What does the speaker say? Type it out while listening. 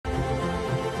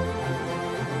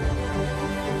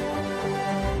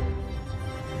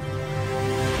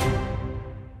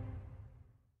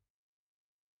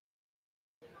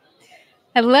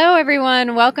Hello,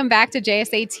 everyone. Welcome back to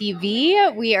JSA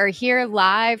TV. We are here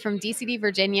live from DCD,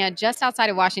 Virginia, just outside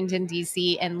of Washington,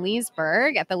 D.C., and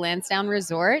Leesburg at the Lansdowne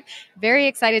Resort. Very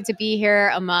excited to be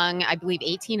here among, I believe,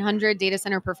 1,800 data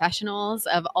center professionals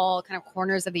of all kind of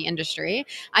corners of the industry.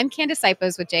 I'm Candace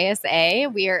Sipos with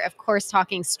JSA. We are, of course,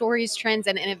 talking stories, trends,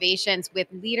 and innovations with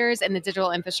leaders in the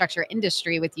digital infrastructure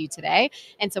industry with you today.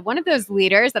 And so one of those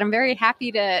leaders that I'm very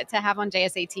happy to have on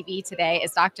JSA TV today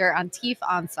is Dr. Antif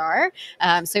Ansar.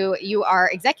 So you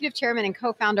are executive chairman and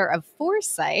co-founder of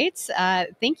Foresight.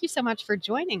 Thank you so much for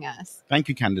joining us. Thank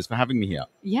you, Candace, for having me here.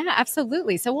 Yeah,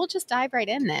 absolutely. So we'll just dive right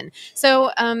in then. So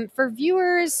for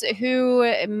viewers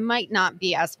who might not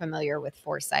be as familiar with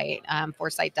Foresight,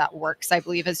 foresight.works, I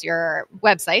believe, is your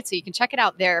website. So you can check it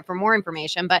out there for more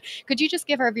information. But could you just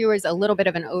give our viewers a little bit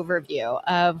of an overview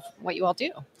of what you all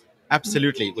do?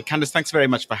 Absolutely. Well, Candace, thanks very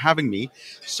much for having me.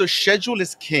 So schedule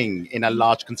is king in a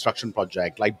large construction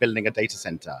project like building a data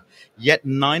center. Yet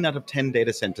 9 out of 10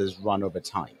 data centers run over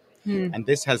time. And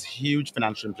this has huge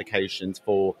financial implications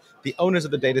for the owners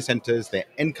of the data centers, their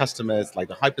end customers, like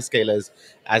the hyperscalers,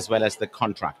 as well as the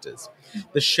contractors.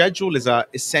 The schedule is an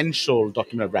essential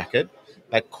document of record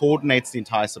that coordinates the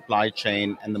entire supply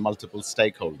chain and the multiple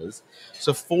stakeholders.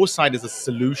 So Foresight is a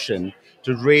solution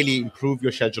to really improve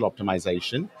your schedule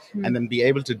optimization and then be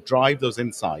able to drive those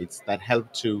insights that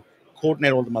help to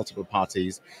coordinate all the multiple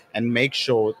parties and make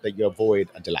sure that you avoid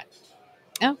a delay.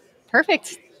 Oh,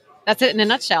 perfect. That's it in a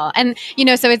nutshell. And,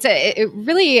 so it's a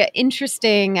really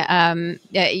interesting,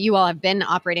 you all have been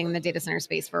operating in the data center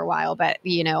space for a while, but,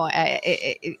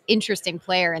 interesting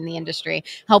player in the industry,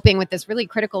 helping with this really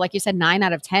critical, like you said, 9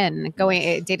 out of 10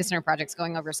 data center projects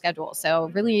going over schedule.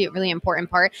 So really, really important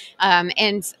part,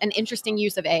 and an interesting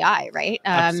use of AI, right?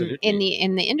 In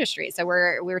the industry. So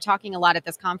we were talking a lot at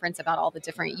this conference about all the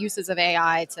different uses of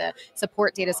AI to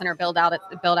support data center build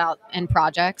out and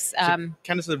projects.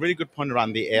 Candace, a really good point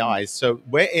around the AI. So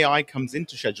where AI comes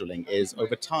into scheduling is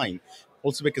over time.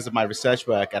 Also, because of my research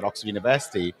work at Oxford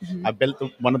University, I built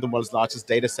one of the world's largest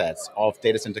data sets of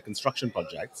data center construction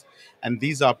projects. And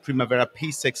these are Primavera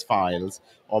P6 files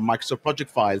or Microsoft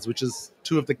Project files, which is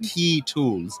two of the key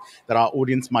tools that our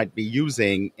audience might be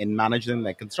using in managing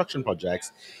their construction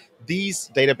projects. These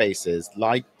databases,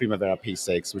 like Primavera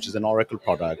P6, which is an Oracle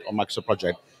product, or Microsoft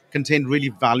Project, contain really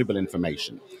valuable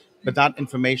information. But that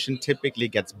information typically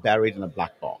gets buried in a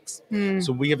black box.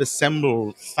 So we have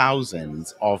assembled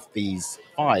thousands of these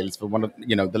files for one of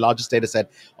the largest data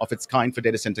set of its kind for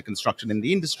data center construction in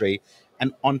the industry.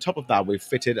 And on top of that, we've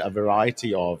fitted a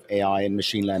variety of AI and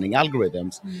machine learning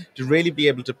algorithms to really be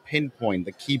able to pinpoint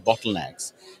the key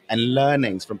bottlenecks and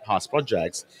learnings from past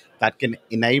projects that can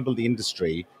enable the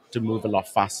industry to move a lot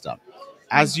faster.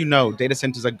 As you know, data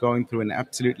centers are going through an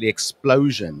absolutely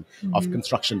explosion of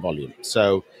construction volume.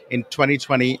 So in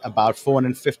 2020, about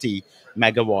 450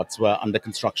 megawatts were under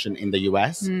construction in the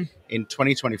US. In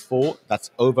 2024,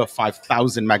 that's over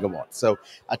 5,000 megawatts. So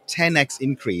a 10x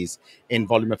increase in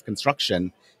volume of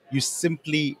construction. You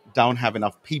simply don't have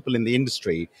enough people in the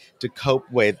industry to cope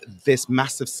with this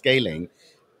massive scaling.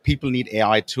 People need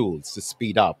AI tools to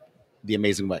speed up the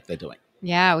amazing work they're doing.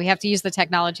 Yeah, we have to use the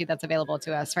technology that's available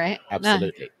to us, right?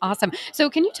 Absolutely. Awesome. So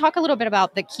can you talk a little bit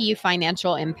about the key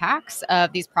financial impacts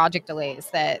of these project delays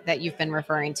that you've been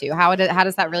referring to? How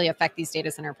does that really affect these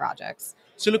data center projects?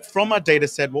 So look, from our data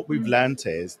set, what we've learned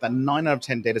is that 9 out of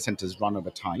 10 data centers run over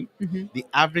time. The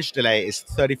average delay is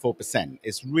 34%.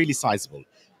 It's really sizable.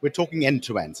 We're talking end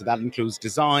to end. So that includes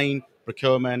design,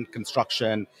 procurement,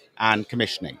 construction, and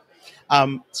commissioning.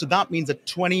 So that means a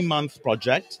 20-month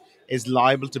project is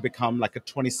liable to become like a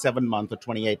 27-month or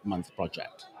 28-month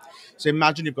project. So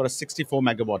imagine you've got a 64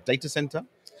 megawatt data center.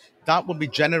 That will be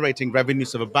generating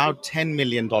revenues of about $10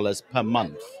 million per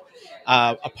month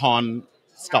upon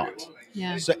start.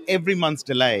 Yeah. So every month's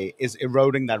delay is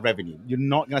eroding that revenue. You're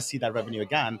not going to see that revenue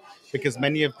again because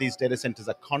many of these data centers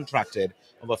are contracted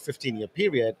over a 15-year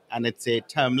period and it's a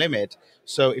term limit.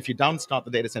 So if you don't start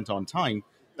the data center on time,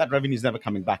 that revenue is never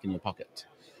coming back in your pocket.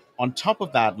 On top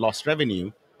of that, lost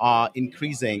revenue are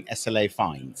increasing SLA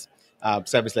fines,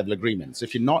 service level agreements. So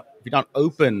if you don't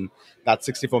open that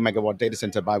 64 megawatt data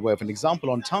center by way of an example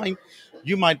on time,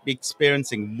 you might be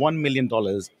experiencing $1 million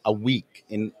a week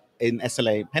in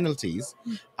SLA penalties,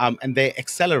 and they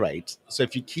accelerate. So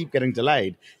if you keep getting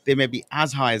delayed, they may be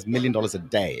as high as $1 million a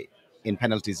day in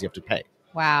penalties you have to pay.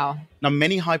 Wow. Now,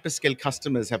 many hyperscale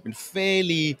customers have been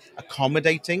fairly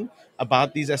accommodating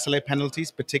about these SLA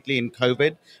penalties, particularly in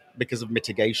COVID, because of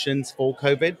mitigations for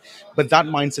COVID. But that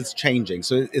mindset's changing.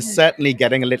 So it's certainly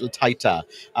getting a little tighter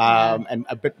and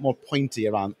a bit more pointy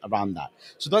around that.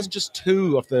 So that's just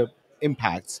two of the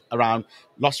impacts around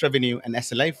lost revenue and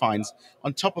SLA fines.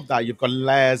 On top of that, you've got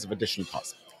layers of additional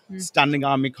costs. Standing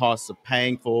army costs of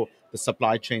paying for the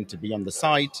supply chain to be on the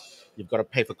site. You've got to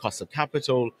pay for costs of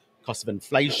capital, cost of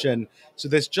inflation. So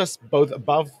there's just both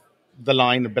above the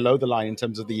line and below the line in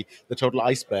terms of the total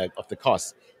iceberg of the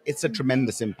costs. It's a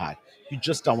tremendous impact. You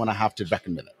just don't want to have to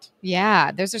reckon with it.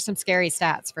 Yeah, those are some scary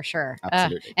stats for sure.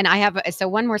 Absolutely. And I have so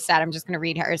one more stat. I'm just going to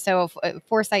read here. So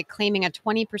Foresight claiming a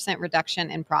 20%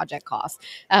 reduction in project costs.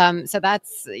 So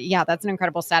that's an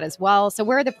incredible stat as well. So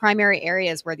where are the primary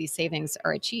areas where these savings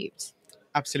are achieved?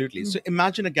 Absolutely. So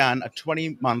imagine again a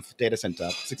 20-month data center,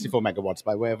 64 megawatts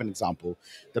by way of an example,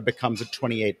 that becomes a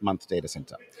 28-month data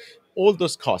center. All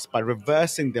those costs, by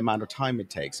reversing the amount of time it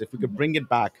takes, if we could bring it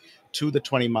back to the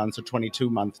 20 months or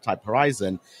 22-month type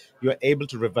horizon, you're able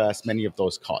to reverse many of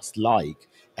those costs, like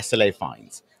SLA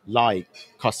fines, like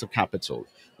cost of capital,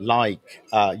 like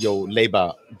your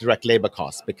direct labor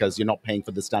costs, because you're not paying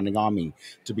for the standing army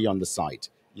to be on the site,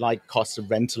 like cost of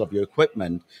rental of your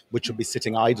equipment, which will be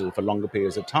sitting idle for longer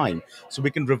periods of time. So we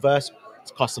can reverse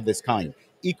costs of this kind.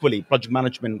 Equally, project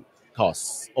management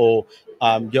costs or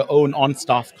your own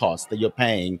on-staff costs that you're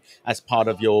paying as part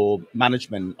of your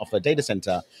management of a data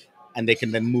center, and they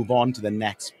can then move on to the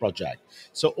next project.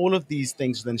 So all of these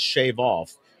things then shave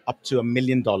off up to $1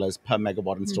 million per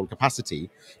megawatt installed capacity,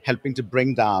 helping to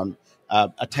bring down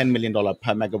a $10 million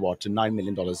per megawatt to $9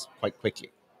 million quite quickly.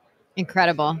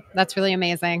 Incredible. That's really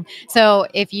amazing. So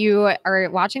if you are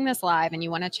watching this live and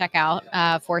you want to check out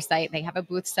Foresight, they have a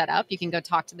booth set up. You can go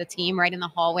talk to the team right in the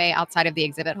hallway outside of the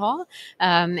exhibit hall.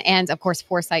 And of course,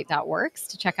 foresight.works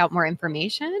to check out more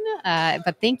information.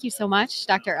 But thank you so much,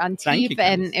 Dr. Anteep.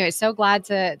 And it was so glad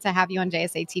to have you on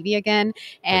JSA TV again.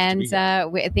 And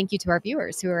thank you to our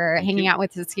viewers who are hanging out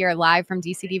with us here live from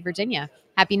DCD, Virginia.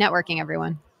 Happy networking,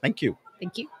 everyone. Thank you.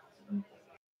 Thank you.